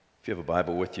If you have a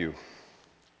Bible with you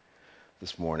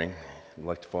this morning, and you'd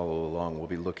like to follow along, we'll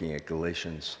be looking at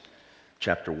Galatians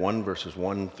chapter 1, verses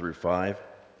 1 through 5.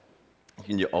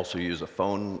 You can also use a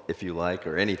phone if you like,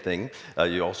 or anything.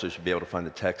 You also should be able to find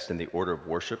the text in the order of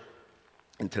worship.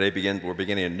 And today we're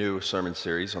beginning a new sermon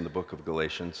series on the book of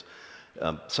Galatians.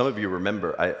 Some of you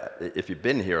remember, if you've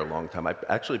been here a long time, I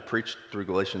actually preached through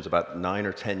Galatians about 9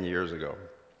 or 10 years ago.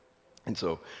 And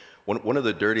so one of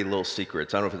the dirty little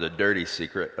secrets, I don't know if it's a dirty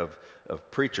secret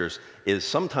of preachers, is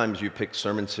sometimes you pick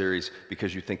sermon series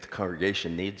because you think the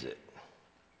congregation needs it.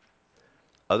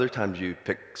 Other times you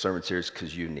pick sermon series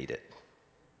because you need it.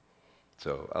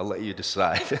 So I'll let you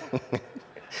decide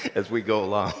as we go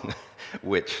along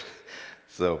which.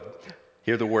 So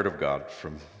hear the word of God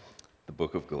from the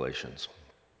book of Galatians.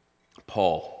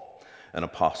 Paul, an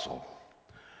apostle,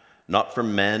 not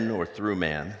from men or through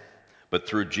man, but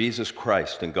through Jesus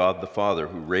Christ and God the Father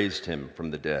who raised him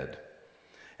from the dead,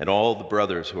 and all the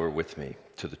brothers who are with me,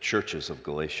 to the churches of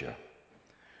Galatia.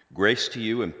 Grace to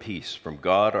you and peace from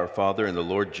God our Father and the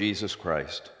Lord Jesus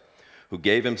Christ, who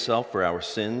gave himself for our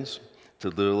sins to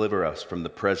deliver us from the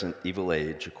present evil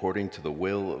age, according to the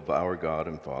will of our God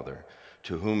and Father,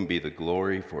 to whom be the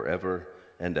glory forever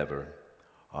and ever.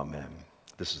 Amen.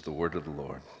 This is the word of the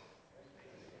Lord.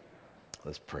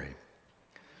 Let's pray.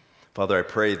 Father, I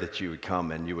pray that you would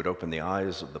come and you would open the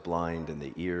eyes of the blind and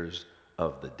the ears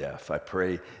of the deaf. I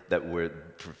pray that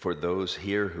for those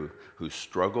here who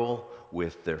struggle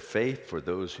with their faith, for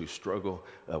those who struggle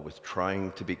with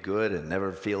trying to be good and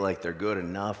never feel like they're good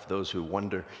enough, those who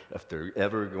wonder if they're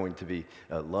ever going to be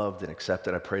loved and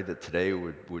accepted, I pray that today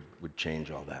would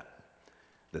change all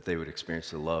that they would experience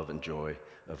the love and joy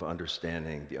of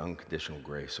understanding the unconditional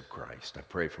grace of Christ. I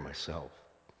pray for myself,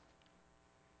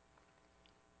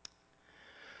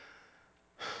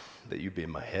 that you be in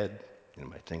my head, and in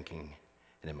my thinking,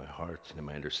 and in my heart, and in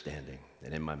my understanding,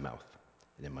 and in my mouth,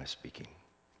 and in my speaking.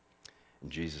 In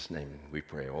Jesus' name we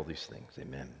pray all these things.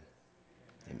 Amen.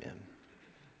 Amen.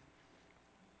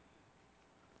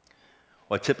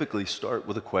 Well, I typically start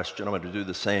with a question. I'm going to do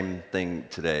the same thing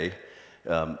today.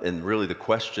 And really the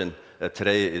question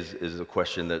today is a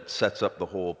question that sets up the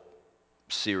whole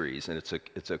series, and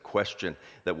it's a question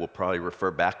that we'll probably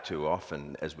refer back to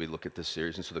often as we look at this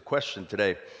series. And so the question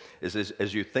today is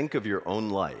as you think of your own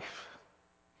life,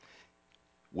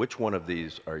 which one of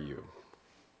these are you?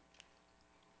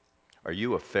 Are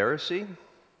you a Pharisee,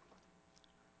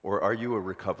 or are you a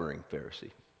recovering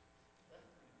Pharisee?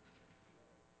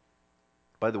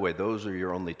 By the way, those are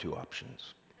your only two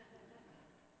options.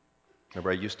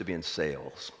 Remember, I used to be in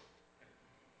sales.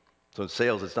 So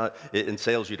in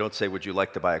sales you don't say, would you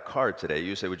like to buy a car today?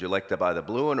 You say, would you like to buy the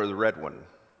blue one or the red one?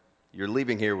 You're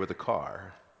leaving here with a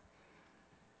car.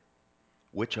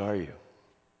 Which are you?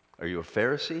 Are you a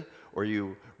Pharisee or are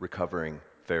you recovering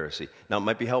Pharisee? Now, it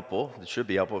might be helpful, it should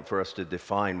be helpful for us to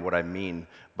define what I mean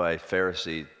by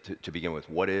Pharisee to begin with.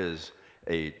 What is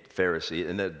a Pharisee?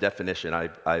 And the definition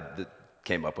I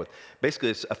came up with. Basically,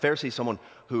 a Pharisee is someone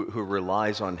who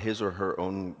relies on his or her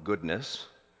own goodness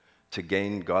to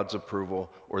gain God's approval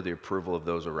or the approval of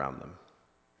those around them.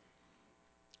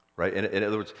 Right? In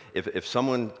other words, if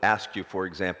someone asked you, for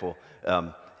example,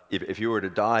 if you were to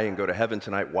die and go to heaven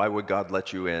tonight, why would God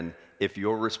let you in? If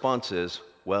your response is,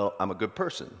 well, I'm a good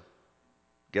person,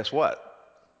 guess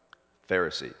what?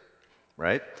 Pharisee,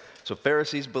 right? So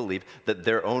Pharisees believe that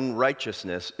their own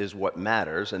righteousness is what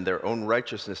matters and their own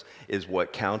righteousness is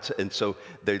what counts. And so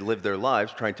they live their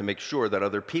lives trying to make sure that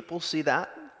other people see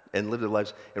that and live their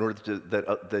lives in order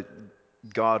that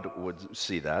God would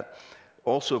see that.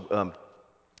 Also,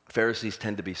 Pharisees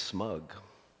tend to be smug.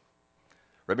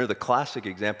 Remember the classic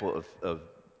example of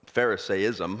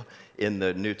Pharisaism in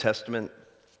the New Testament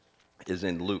is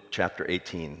in Luke chapter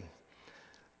 18.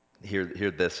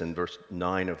 Hear this in verse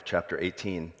 9 of chapter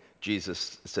 18.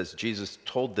 Jesus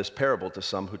told this parable to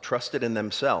some who trusted in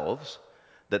themselves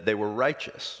that they were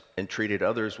righteous and treated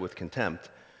others with contempt.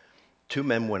 Two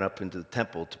men went up into the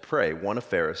temple to pray, one a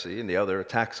Pharisee and the other a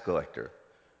tax collector.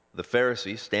 The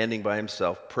Pharisee, standing by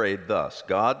himself, prayed thus,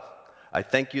 God, I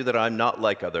thank you that I'm not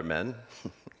like other men,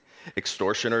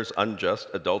 extortioners, unjust,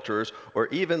 adulterers, or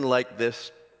even like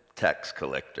this tax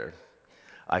collector.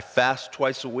 I fast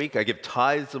twice a week, I give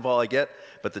tithes of all I get,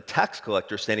 but the tax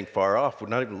collector, standing far off, would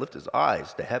not even lift his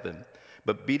eyes to heaven,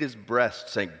 but beat his breast,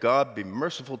 saying, God, be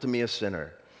merciful to me, a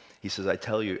sinner. He says, I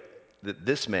tell you that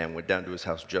this man went down to his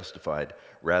house justified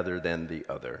rather than the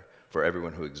other. For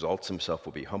everyone who exalts himself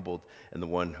will be humbled, and the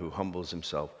one who humbles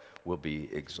himself will be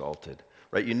exalted.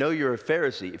 Right? You know you're a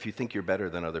Pharisee if you think you're better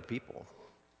than other people.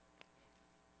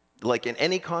 Like in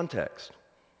any context.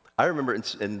 I remember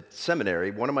in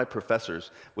seminary, one of my professors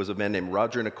was a man named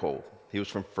Roger Nicole. He was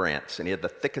from France, and he had the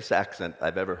thickest accent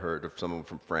I've ever heard of someone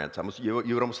from France. You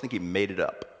would almost think he made it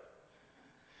up.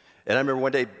 And I remember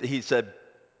one day he said,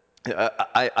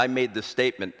 I made this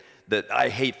statement that I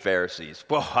hate Pharisees.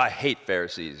 Well, I hate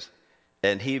Pharisees.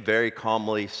 And he very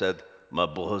calmly said, "My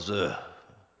brother,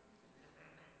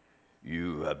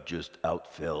 you have just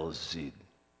out-Pharisee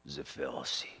the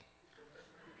Pharisee."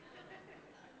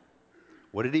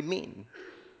 What did he mean?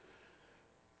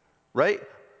 Right?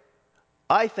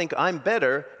 I think I'm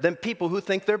better than people who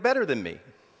think they're better than me.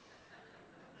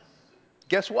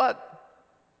 Guess what?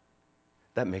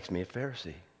 That makes me a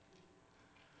Pharisee.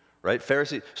 Right?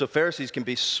 So Pharisees can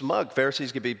be smug.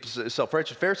 Pharisees can be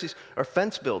self-righteous. Pharisees are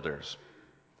fence builders.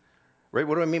 Right?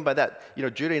 What do I mean by that? You know,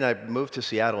 Judy and I moved to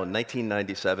Seattle in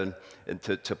 1997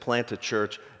 to plant a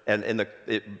church. And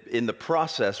in the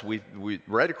process, we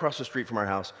right across the street from our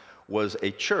house was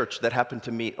a church that happened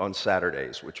to meet on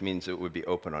Saturdays, which means it would be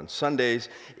open on Sundays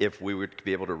if we would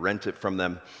be able to rent it from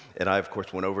them. And I, of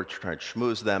course, went over to try and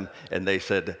schmooze them, and they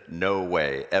said, "No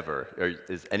way, ever.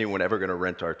 Is anyone ever going to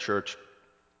rent our church?"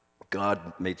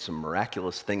 God made some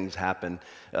miraculous things happen.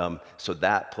 So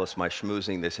that plus my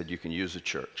schmoozing, they said, "You can use the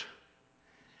church."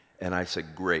 And I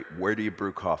said, "Great, where do you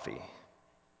brew coffee?"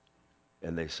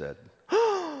 And they said,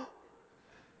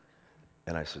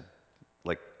 and I said,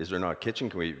 "Like, is there not a kitchen?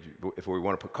 If we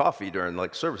want to put coffee during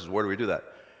like services, where do we do that?"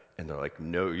 And they're like,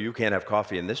 "No, you can't have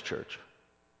coffee in this church."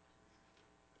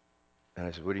 And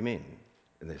I said, "What do you mean?"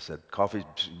 And they said,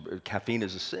 caffeine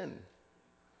is a sin.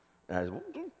 And I said,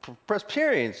 "Well,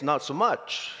 Presbyterians, not so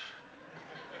much."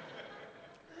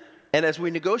 And as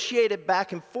we negotiated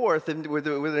back and forth, and with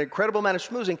an incredible amount of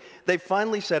schmoozing, they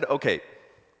finally said, "Okay,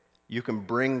 you can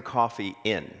bring coffee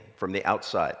in from the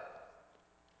outside,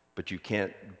 but you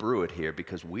can't brew it here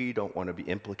because we don't want to be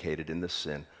implicated in the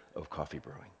sin of coffee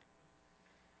brewing."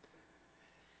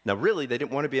 Now, really, they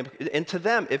didn't want to be implicated. And to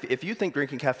them, if you think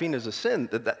drinking caffeine is a sin,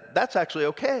 that's actually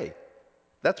okay.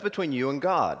 That's between you and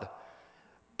God.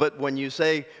 But when you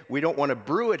say, "We don't want to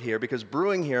brew it here because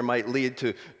brewing here might lead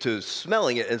to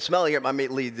smelling it, and smelling it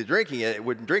might lead to drinking it,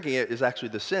 when drinking it is actually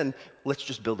the sin, let's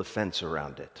just build a fence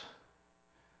around it."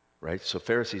 Right? So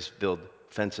Pharisees build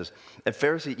fences. And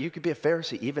you could be a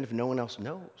Pharisee even if no one else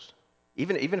knows.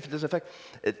 Even if it doesn't affect.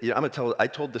 I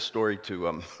told this story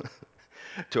to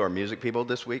to our music people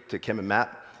this week, to Kim and Matt,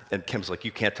 and Kim's like,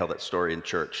 "You can't tell that story in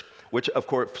church." Which, of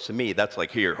course, to me, that's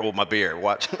like, "Here, hold my beer,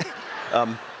 watch."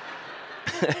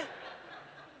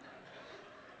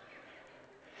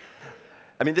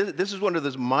 I mean, this is one of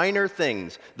those minor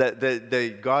things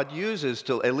that God uses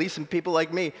to, at least in people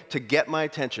like me, to get my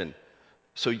attention.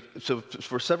 So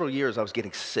for several years, I was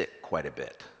getting sick quite a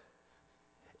bit.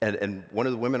 And one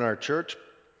of the women in our church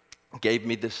gave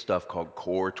me this stuff called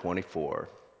Core 24.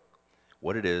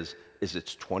 What it is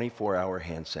it's 24-hour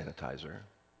hand sanitizer,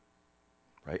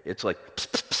 right? It's like pss,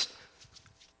 pss, pss,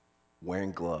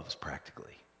 wearing gloves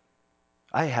practically.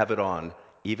 I have it on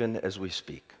even as we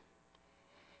speak.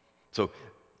 So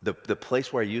the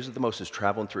place where I use it the most is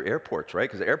traveling through airports, right?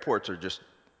 Because airports are just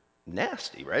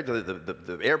nasty, right?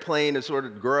 The airplane is sort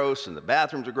of gross, and the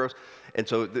bathrooms are gross. And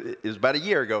so it was about a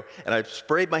year ago, and I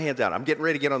sprayed my hands down. I'm getting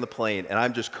ready to get on the plane, and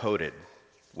I'm just coated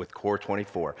with Core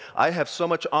 24. I have so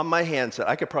much on my hands that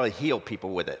I could probably heal people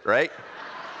with it, right?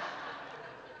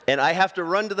 And I have to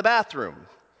run to the bathroom.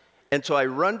 And so I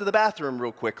run to the bathroom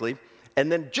real quickly,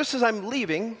 and then just as I'm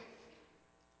leaving,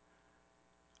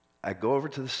 I go over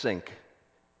to the sink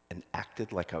and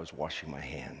acted like I was washing my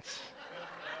hands.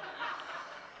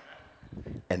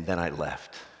 And then I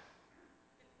left.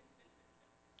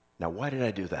 Now, why did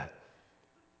I do that?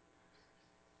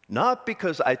 Not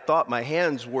because I thought my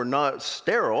hands were not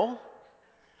sterile.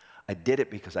 I did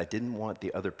it because I didn't want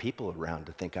the other people around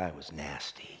to think I was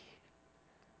nasty.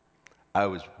 I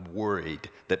was worried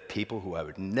that people who I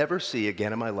would never see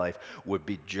again in my life would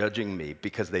be judging me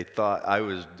because they thought I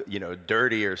was,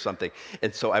 dirty or something.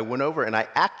 And so I went over and I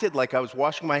acted like I was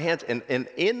washing my hands. And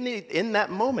in that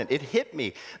moment, it hit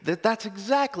me that that's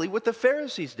exactly what the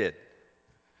Pharisees did.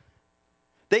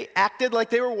 They acted like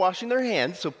they were washing their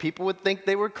hands so people would think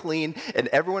they were clean and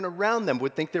everyone around them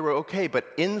would think they were okay, but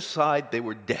inside they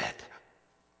were dead.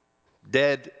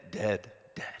 Dead, dead,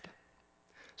 dead.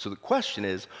 So the question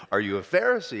is, are you a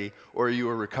Pharisee or are you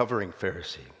a recovering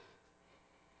Pharisee?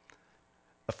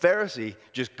 A Pharisee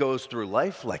just goes through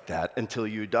life like that until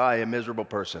you die a miserable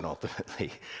person,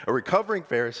 ultimately. A recovering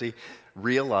Pharisee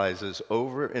realizes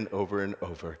over and over and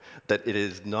over that it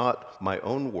is not my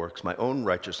own works, my own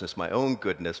righteousness, my own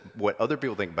goodness, what other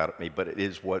people think about me, but it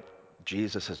is what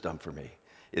Jesus has done for me.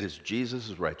 It is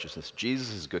Jesus' righteousness,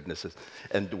 Jesus' goodness,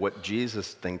 and what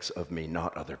Jesus thinks of me,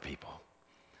 not other people.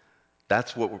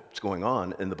 That's what's going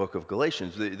on in the book of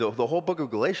Galatians. The whole book of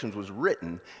Galatians was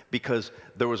written because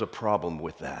there was a problem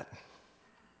with that.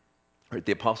 Right,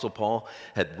 the Apostle Paul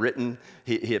had written,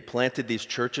 he had planted these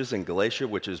churches in Galatia,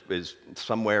 which is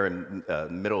somewhere in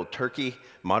middle of Turkey,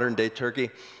 modern day Turkey.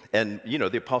 And,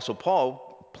 the Apostle Paul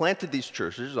planted these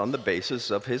churches on the basis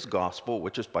of his gospel,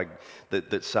 which is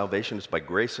that salvation is by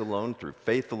grace alone, through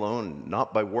faith alone,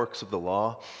 not by works of the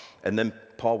law. And then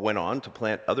Paul went on to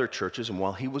plant other churches, and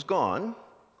while he was gone,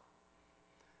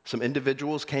 some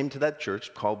individuals came to that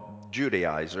church called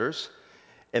Judaizers,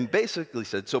 and basically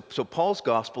said, so Paul's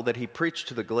gospel that he preached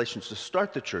to the Galatians to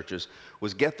start the churches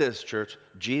was, get this, church,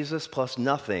 Jesus plus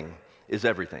nothing is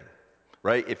everything,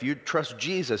 right? If you trust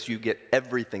Jesus, you get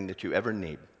everything that you ever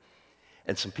need.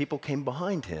 And some people came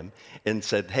behind him and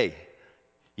said, hey,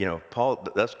 Paul,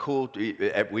 that's cool.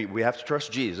 We have to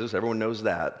trust Jesus. Everyone knows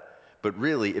that. But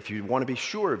really, if you want to be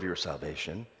sure of your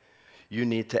salvation, you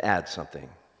need to add something.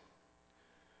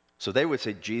 So they would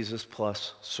say Jesus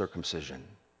plus circumcision,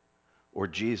 or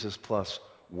Jesus plus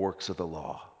works of the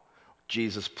law,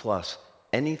 Jesus plus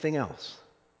anything else.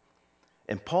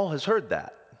 And Paul has heard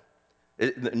that.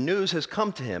 The news has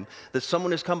come to him that someone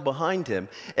has come behind him,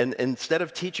 and instead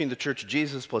of teaching the church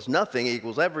Jesus plus nothing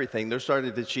equals everything, they're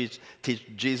starting to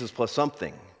teach Jesus plus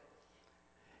something.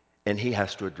 And he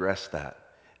has to address that.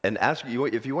 And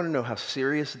if you want to know how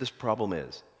serious this problem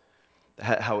is,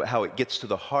 how it gets to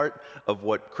the heart of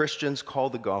what Christians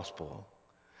call the gospel,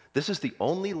 this is the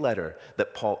only letter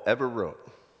that Paul ever wrote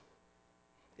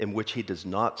in which he does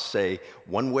not say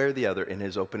one way or the other in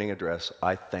his opening address,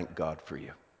 I thank God for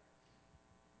you.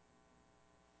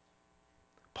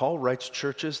 Paul writes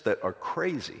churches that are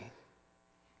crazy,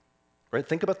 right?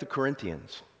 Think about the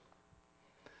Corinthians.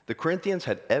 The Corinthians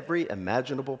had every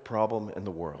imaginable problem in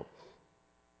the world.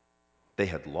 They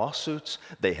had lawsuits,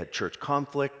 they had church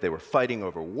conflict, they were fighting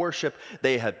over worship,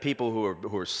 they had people who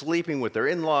were sleeping with their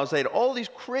in-laws, they had all these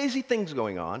crazy things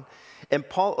going on, and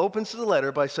Paul opens the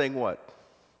letter by saying what?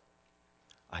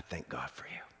 I thank God for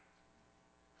you.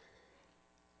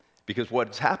 Because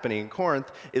what's happening in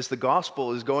Corinth is the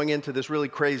gospel is going into this really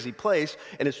crazy place,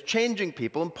 and it's changing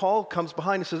people, and Paul comes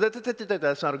behind and says,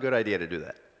 that's not a good idea to do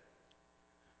that.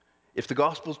 If the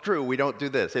gospel's true, we don't do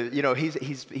this.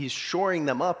 He's shoring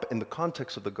them up in the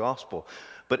context of the gospel.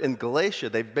 But in Galatia,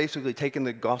 they've basically taken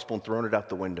the gospel and thrown it out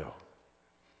the window.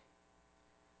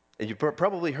 And you've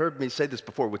probably heard me say this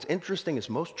before. What's interesting is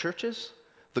most churches,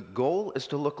 the goal is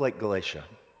to look like Galatia.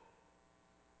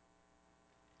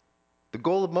 The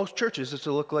goal of most churches is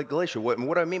to look like Galatia. What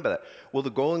do I mean by that? Well, the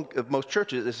goal of most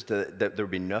churches is that there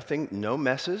would be nothing, no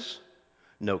messes,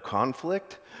 no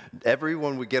conflict.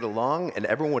 Everyone would get along, and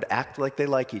everyone would act like they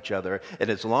like each other. And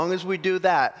as long as we do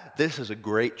that, this is a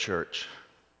great church.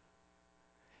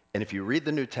 And if you read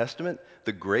the New Testament,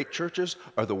 the great churches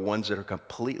are the ones that are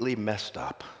completely messed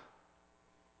up.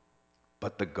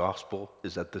 But the gospel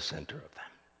is at the center of them.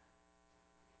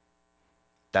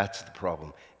 That's the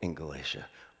problem in Galatia.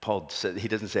 Paul said, he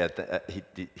doesn't say,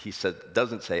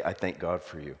 doesn't say, I thank God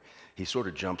for you. He sort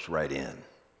of jumps right in.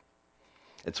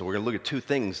 And so we're going to look at two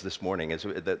things this morning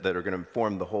that are going to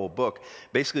inform the whole book.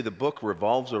 Basically, the book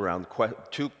revolves around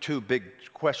two big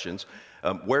questions.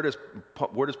 Where does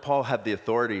Paul have the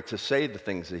authority to say the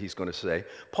things that he's going to say?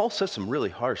 Paul says some really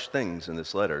harsh things in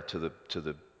this letter to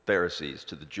the Pharisees,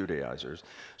 to the Judaizers.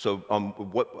 So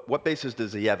what basis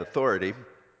does he have authority?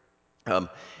 And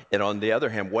on the other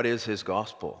hand, what is his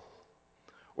gospel?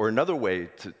 Or another way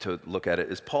to look at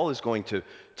it is Paul is going to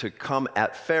come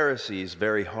at Pharisees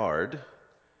very hard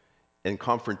and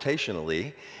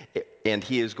confrontationally, and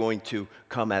he is going to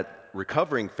come at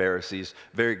recovering Pharisees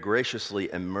very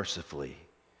graciously and mercifully.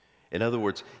 In other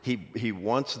words, he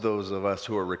wants those of us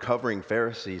who are recovering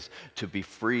Pharisees to be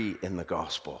free in the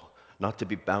gospel, not to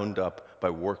be bound up by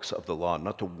works of the law,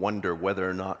 not to wonder whether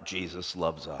or not Jesus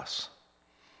loves us.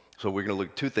 So we're going to look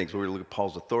at two things. We're going to look at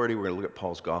Paul's authority. We're going to look at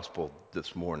Paul's gospel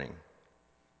this morning.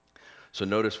 So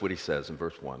notice what he says in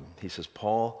verse 1. He says,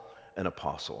 Paul, an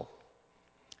apostle,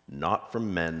 not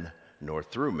from men nor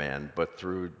through man, but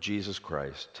through Jesus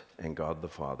Christ and God the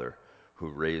Father, who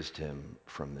raised him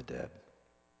from the dead.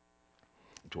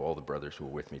 To all the brothers who are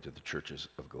with me, to the churches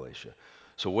of Galatia.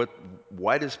 So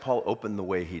why does Paul open the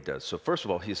way he does? So first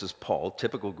of all, he says Paul,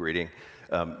 typical greeting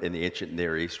in the ancient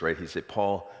Near East, right? He said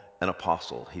Paul, an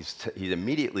apostle. He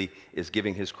immediately is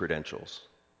giving his credentials.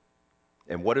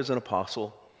 And what is an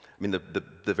apostle? I mean,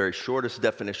 the very shortest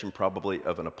definition probably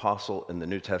of an apostle in the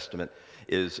New Testament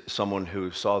is someone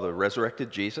who saw the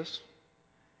resurrected Jesus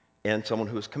and someone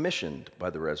who was commissioned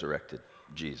by the resurrected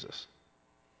Jesus.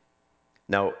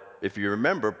 Now, if you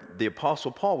remember, the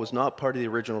Apostle Paul was not part of the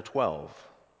original 12.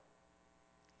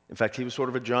 In fact, he was sort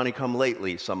of a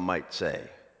Johnny-come-lately, some might say.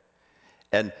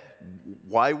 And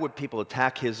why would people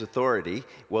attack his authority?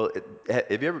 Well,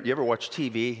 have you ever watched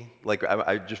TV? Like,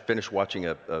 I just finished watching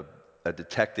a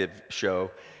detective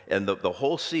show, and the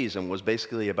whole season was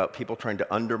basically about people trying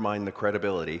to undermine the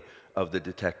credibility of the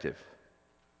detective.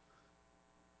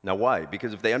 Now, why?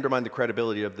 Because if they undermine the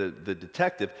credibility of the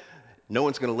detective, no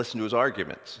one's going to listen to his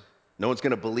arguments. No one's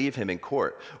going to believe him in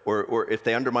court. Or if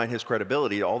they undermine his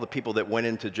credibility, all the people that went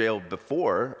into jail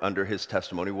before under his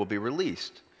testimony will be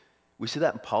released. We see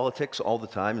that in politics all the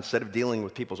time. Instead of dealing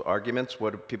with people's arguments,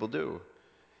 what do people do?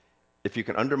 If you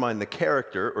can undermine the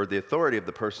character or the authority of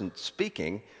the person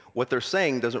speaking, what they're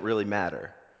saying doesn't really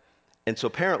matter. And so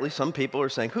apparently some people are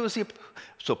saying, who is he?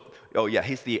 So, oh yeah,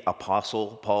 he's the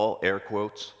Apostle Paul, air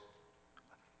quotes.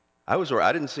 I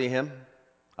didn't see him.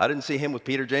 I didn't see him with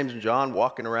Peter, James, and John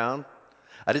walking around.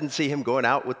 I didn't see him going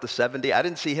out with the 70. I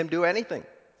didn't see him do anything.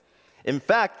 In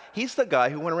fact, he's the guy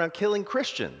who went around killing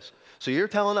Christians. So you're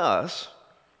telling us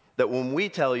that when we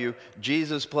tell you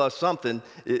Jesus plus something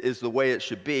is the way it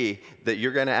should be, that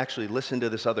you're going to actually listen to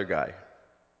this other guy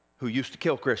who used to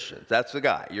kill Christians. That's the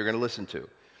guy you're going to listen to.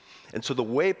 And so the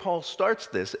way Paul starts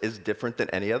this is different than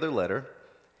any other letter,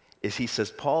 is he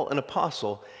says, Paul, an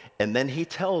apostle, and then he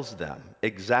tells them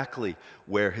exactly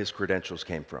where his credentials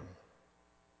came from.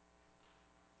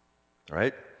 All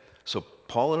right? So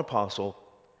Paul, an apostle,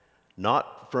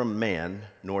 not from man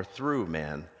nor through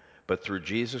man, but through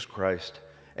Jesus Christ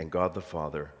and God the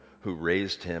Father, who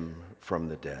raised him from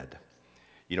the dead.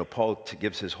 You know, Paul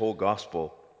gives his whole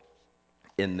gospel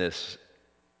in this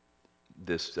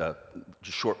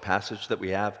short passage that we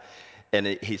have, and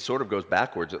he sort of goes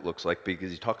backwards, it looks like,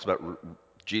 because he talks about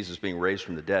Jesus being raised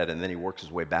from the dead, and then he works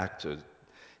his way back to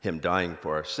him dying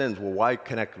for our sins. Well, why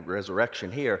connect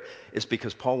resurrection here? Is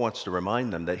because Paul wants to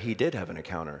remind them that he did have an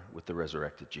encounter with the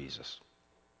resurrected Jesus.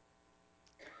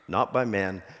 Not by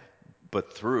man,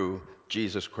 but through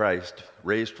Jesus Christ,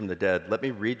 raised from the dead. Let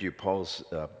me read you Paul's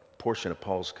portion of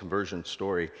Paul's conversion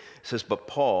story. It says, but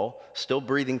Paul, still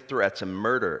breathing threats and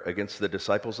murder against the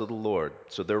disciples of the Lord,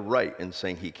 so they're right in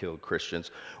saying he killed Christians,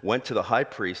 went to the high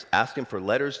priest, asked him for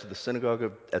letters to the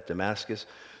synagogue at Damascus,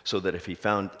 so that if he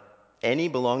found any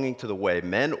belonging to the way,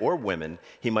 men or women,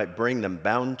 he might bring them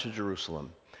bound to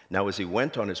Jerusalem. Now as he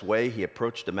went on his way, he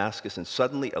approached Damascus, and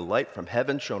suddenly a light from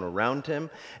heaven shone around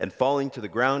him, and falling to the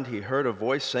ground, he heard a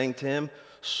voice saying to him,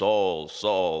 Saul,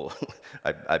 Saul,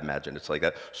 I imagine it's like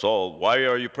that, Saul, why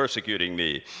are you persecuting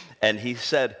me? And he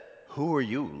said, who are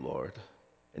you, Lord?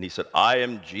 And he said, I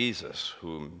am Jesus,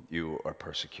 whom you are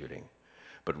persecuting.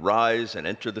 But rise and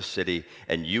enter the city,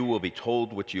 and you will be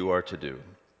told what you are to do.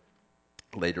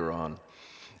 Later on,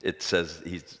 it says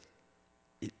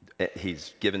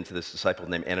he's given to this disciple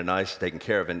named Ananias, taken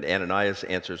care of, and Ananias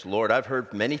answers, Lord, I've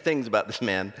heard many things about this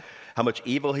man, how much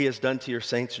evil he has done to your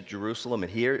saints at Jerusalem,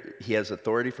 and here he has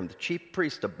authority from the chief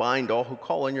priest to bind all who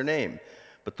call on your name.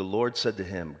 But the Lord said to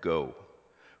him, go,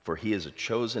 for he is a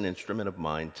chosen instrument of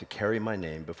mine to carry my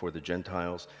name before the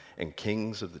Gentiles and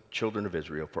kings of the children of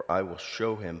Israel, for I will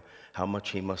show him how much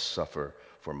he must suffer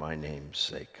for my name's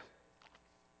sake.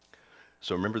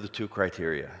 So remember the two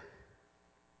criteria.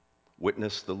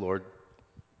 Witness the Lord,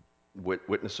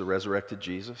 witness the resurrected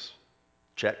Jesus,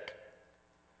 check.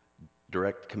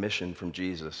 Direct commission from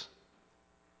Jesus,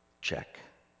 check.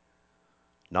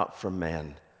 Not from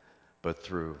man, but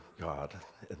through God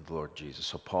and the Lord Jesus.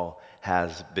 So Paul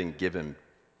has been given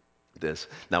this.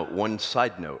 Now, one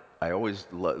side note, I always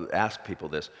ask people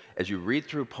this. As you read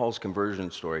through Paul's conversion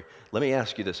story, let me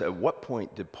ask you this. At what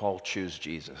point did Paul choose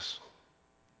Jesus?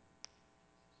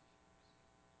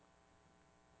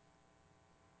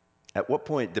 At what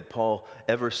point did Paul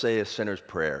ever say a sinner's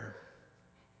prayer?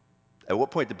 At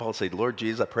what point did Paul say, Lord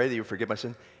Jesus, I pray that you forgive my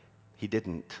sin? He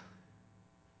didn't.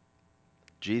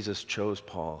 Jesus chose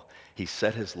Paul. He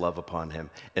set his love upon him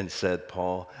and said,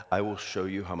 Paul, I will show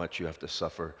you how much you have to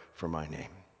suffer for my name.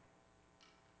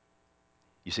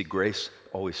 You see, grace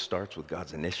always starts with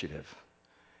God's initiative.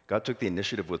 God took the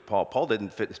initiative with Paul. Paul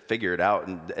didn't figure it out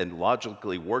and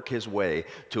logically work his way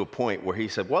to a point where he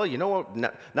said, well, you know what,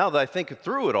 now that I think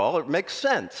through it all, it makes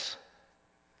sense.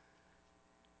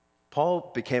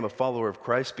 Paul became a follower of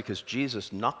Christ because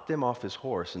Jesus knocked him off his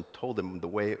horse and told him the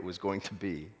way it was going to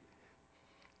be.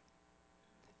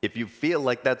 If you feel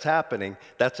like that's happening,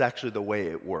 that's actually the way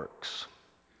it works.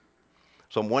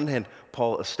 So on one hand,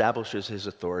 Paul establishes his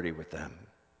authority with them,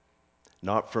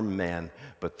 not from man,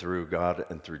 but through God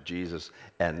and through Jesus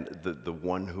and the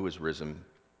one who is risen.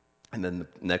 And then the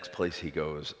next place he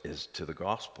goes is to the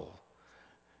gospel.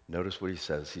 Notice what he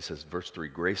says. He says, verse 3,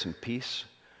 grace and peace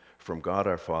from God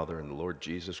our Father and the Lord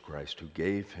Jesus Christ, who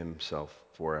gave himself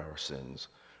for our sins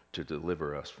to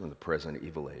deliver us from the present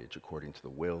evil age, according to the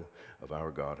will of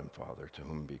our God and Father, to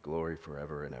whom be glory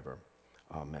forever and ever.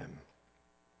 Amen.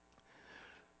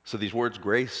 So these words,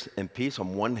 grace and peace,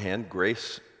 on one hand,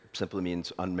 grace simply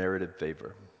means unmerited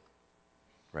favor,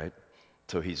 right?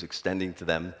 So he's extending to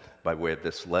them by way of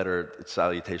this letter,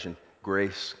 salutation,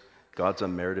 grace, God's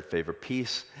unmerited favor.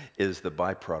 Peace is the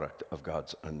byproduct of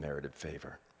God's unmerited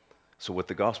favor. So with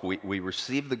the gospel, we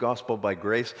receive the gospel by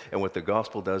grace, and what the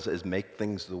gospel does is make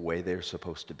things the way they're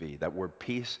supposed to be. That word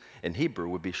peace in Hebrew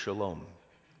would be shalom.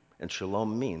 And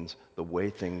shalom means the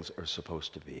way things are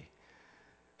supposed to be.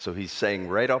 So he's saying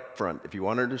right up front, if you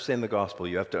want to understand the gospel,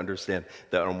 you have to understand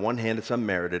that on one hand, it's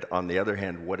unmerited. On the other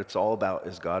hand, what it's all about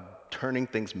is God turning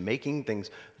things, making things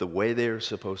the way they are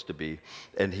supposed to be.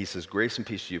 And he says, grace and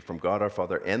peace to you from God our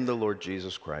Father and the Lord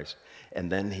Jesus Christ.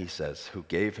 And then he says, who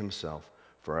gave himself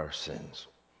for our sins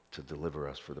to deliver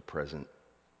us from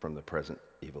the present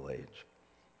evil age.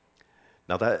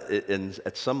 Now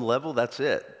at some level, that's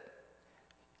it.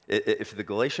 If the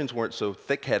Galatians weren't so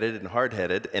thick-headed and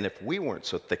hard-headed, and if we weren't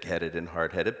so thick-headed and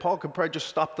hard-headed, Paul could probably just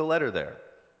stop the letter there.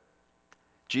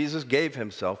 Jesus gave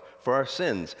himself for our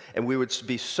sins, and we would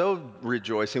be so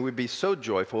rejoicing, we'd be so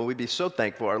joyful, we'd be so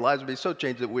thankful, our lives would be so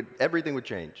changed that everything would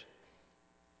change.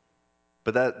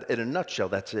 But that, in a nutshell,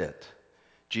 that's it.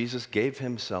 Jesus gave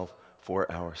himself for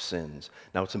our sins.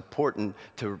 Now, it's important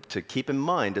to keep in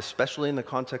mind, especially in the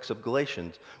context of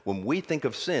Galatians, when we think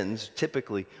of sins,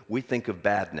 typically we think of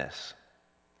badness.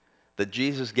 That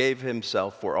Jesus gave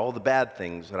himself for all the bad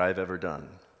things that I've ever done.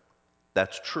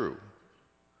 That's true.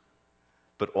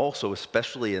 But also,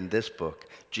 especially in this book,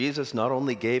 Jesus not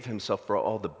only gave himself for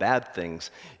all the bad things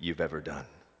you've ever done,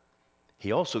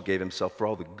 he also gave himself for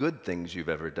all the good things you've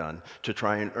ever done to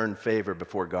try and earn favor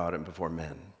before God and before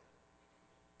men.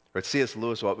 Right, C.S.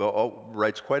 Lewis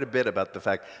writes quite a bit about the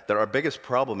fact that our biggest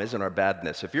problem isn't our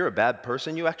badness. If you're a bad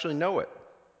person, you actually know it.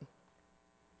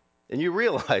 And you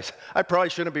realize, I probably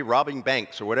shouldn't be robbing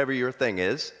banks or whatever your thing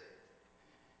is.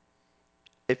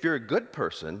 If you're a good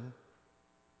person,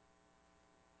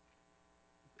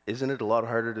 isn't it a lot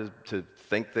harder to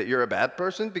think that you're a bad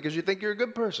person because you think you're a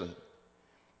good person?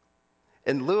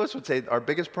 And Lewis would say our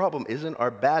biggest problem isn't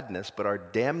our badness, but our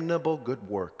damnable good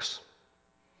works.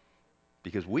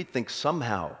 Because we think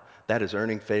somehow that is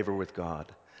earning favor with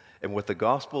God. And what the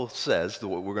gospel says,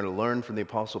 what we're going to learn from the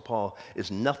Apostle Paul,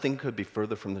 is nothing could be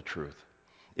further from the truth.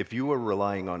 If you are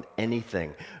relying on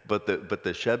anything but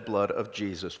the shed blood of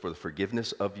Jesus for the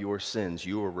forgiveness of your sins,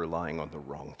 you are relying on the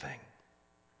wrong thing.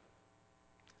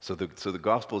 So the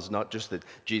gospel is not just that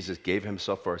Jesus gave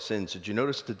himself for our sins. Did you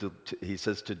notice he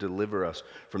says to deliver us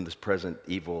from this present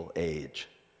evil age?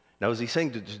 Now, is he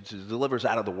saying to deliver us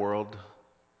out of the world?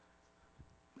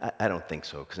 I don't think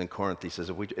so, because in Corinth he says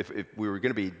if we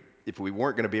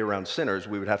weren't going to be around sinners,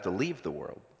 we would have to leave the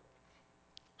world.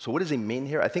 So what does he mean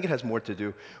here? I think it has more to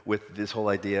do with this whole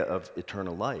idea of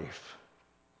eternal life.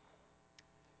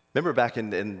 Remember back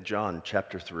in John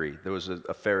chapter 3, there was a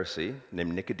Pharisee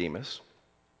named Nicodemus.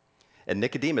 And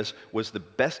Nicodemus was the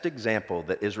best example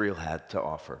that Israel had to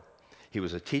offer. He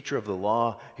was a teacher of the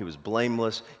law. He was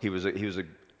blameless.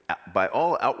 By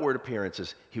all outward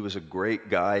appearances, he was a great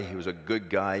guy. He was a good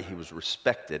guy. He was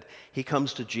respected. He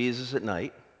comes to Jesus at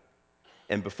night,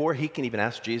 and before he can even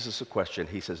ask Jesus a question,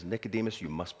 he says, Nicodemus, you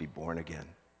must be born again.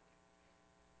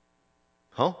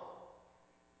 Huh?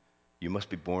 You must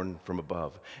be born from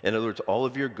above. In other words, all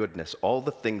of your goodness, all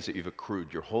the things that you've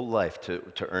accrued your whole life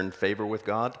to earn favor with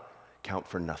God, count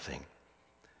for nothing.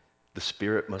 The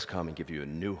Spirit must come and give you a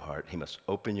new heart. He must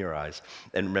open your eyes.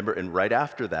 And remember, and right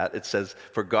after that, it says,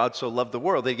 for God so loved the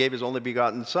world, that he gave his only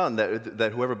begotten Son,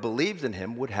 that whoever believes in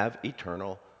him would have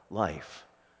eternal life.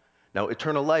 Now,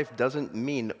 eternal life doesn't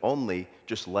mean only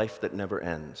just life that never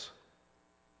ends.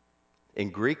 In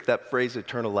Greek, that phrase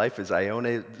eternal life is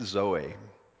aione zoe,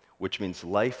 which means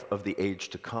life of the age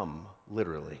to come,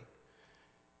 literally.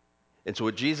 And so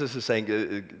what Jesus is saying,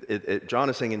 John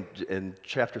is saying in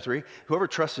chapter 3, whoever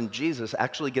trusts in Jesus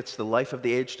actually gets the life of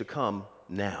the age to come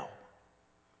now.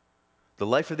 The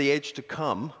life of the age to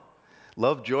come,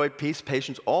 love, joy, peace,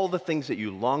 patience, all the things that you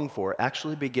long for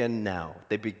actually begin now.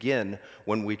 They begin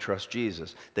when we trust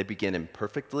Jesus. They begin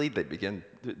imperfectly.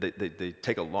 They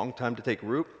take a long time to take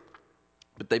root,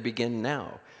 but they begin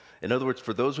now. In other words,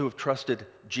 for those who have trusted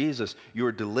Jesus, you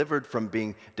are delivered from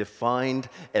being defined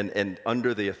and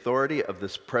under the authority of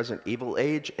this present evil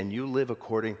age, and you live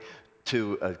according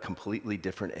to a completely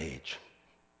different age.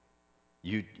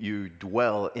 You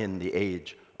dwell in the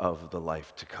age of the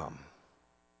life to come.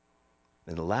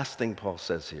 And the last thing Paul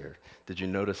says here, did you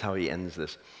notice how he ends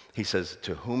this? He says,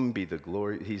 to whom be the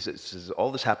glory? He says,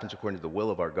 all this happens according to the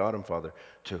will of our God and Father,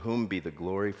 to whom be the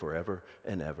glory forever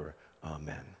and ever.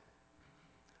 Amen.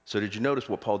 So did you notice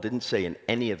what Paul didn't say in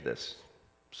any of this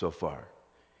so far?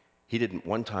 He didn't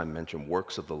one time mention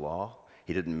works of the law.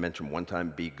 He didn't mention one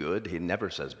time be good. He never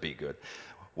says be good.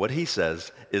 What he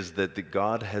says is that the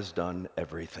God has done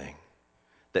everything.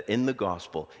 That in the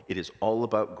gospel, it is all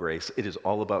about grace. It is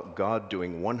all about God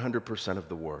doing 100% of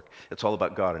the work. It's all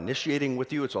about God initiating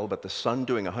with you. It's all about the Son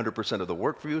doing 100% of the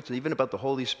work for you. It's even about the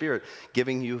Holy Spirit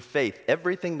giving you faith.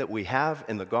 Everything that we have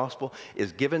in the gospel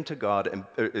is given to God and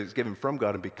is given from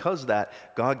God, and because of that,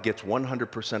 God gets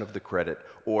 100% of the credit,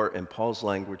 or in Paul's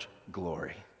language,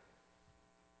 glory.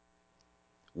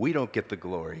 We don't get the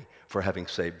glory for having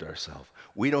saved ourselves.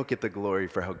 We don't get the glory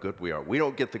for how good we are. We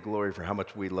don't get the glory for how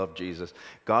much we love Jesus.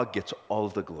 God gets all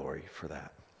the glory for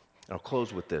that. And I'll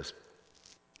close with this.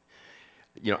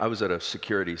 You know, I was at a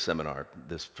security seminar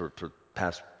for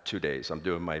past 2 days. I'm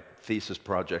doing my thesis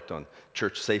project on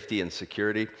church safety and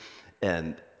security.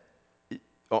 And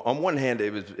on one hand,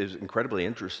 it was incredibly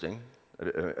interesting.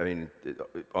 I mean,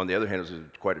 on the other hand, it was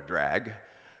quite a drag,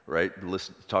 right?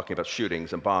 Talking about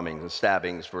shootings and bombings and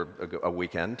stabbings for a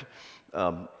weekend.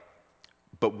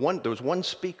 But there was one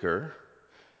speaker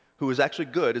who was actually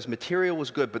good. His material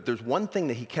was good, but there's one thing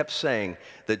that he kept saying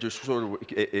that just sort of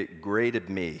it grated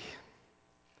me.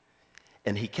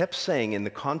 And he kept saying, in the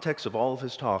context of all of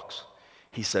his talks,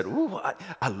 he said, "Ooh,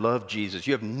 I love Jesus.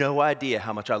 You have no idea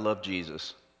how much I love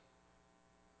Jesus."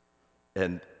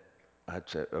 And I'd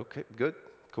say, "Okay, good,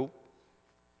 cool,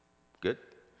 good."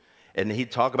 And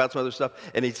he'd talk about some other stuff,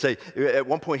 and he'd say, at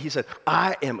one point he said,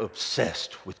 "I am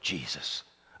obsessed with Jesus.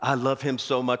 I love him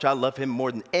so much. I love him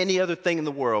more than any other thing in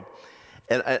the world."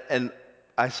 And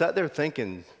I sat there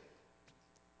thinking,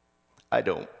 I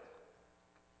don't.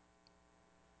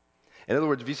 In other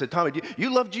words, if you said, "Tommy, do you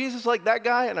love Jesus like that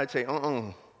guy?" And I'd say,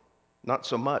 not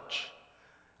so much.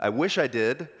 I wish I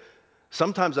did.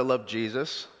 Sometimes I love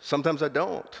Jesus. Sometimes I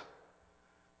don't.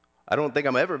 I don't think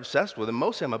I'm ever obsessed with him.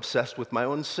 Mostly I'm obsessed with my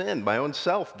own sin, my own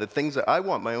self, the things that I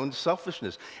want, my own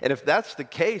selfishness. And if that's the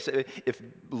case, if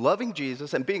loving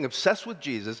Jesus and being obsessed with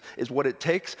Jesus is what it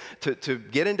takes to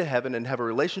get into heaven and have a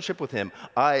relationship with him,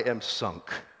 I am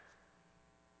sunk.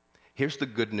 Here's the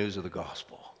good news of the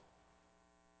gospel.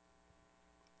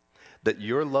 That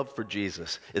your love for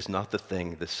Jesus is not the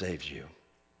thing that saves you.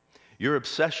 Your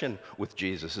obsession with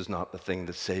Jesus is not the thing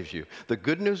that saves you. The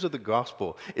good news of the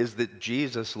gospel is that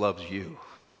Jesus loves you.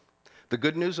 The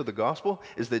good news of the gospel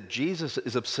is that Jesus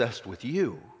is obsessed with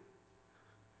you.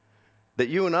 That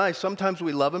you and I, sometimes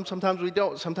we love him, sometimes we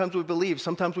don't, sometimes we believe,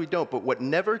 sometimes we don't, but what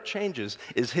never changes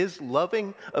is his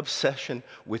loving obsession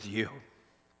with you.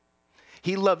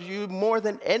 He loves you more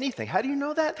than anything. How do you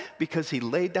know that? Because he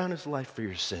laid down his life for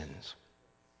your sins.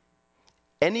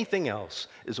 Anything else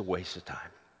is a waste of time.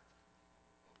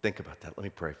 Think about that. Let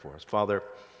me pray for us. Father,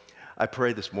 I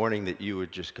pray this morning that you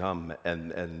would just come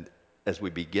and as we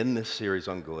begin this series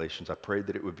on Galatians, I pray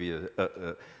that it would be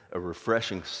a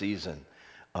refreshing season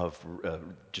of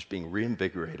just being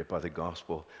reinvigorated by the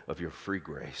gospel of your free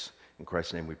grace. In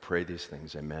Christ's name we pray these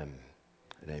things. Amen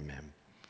and amen.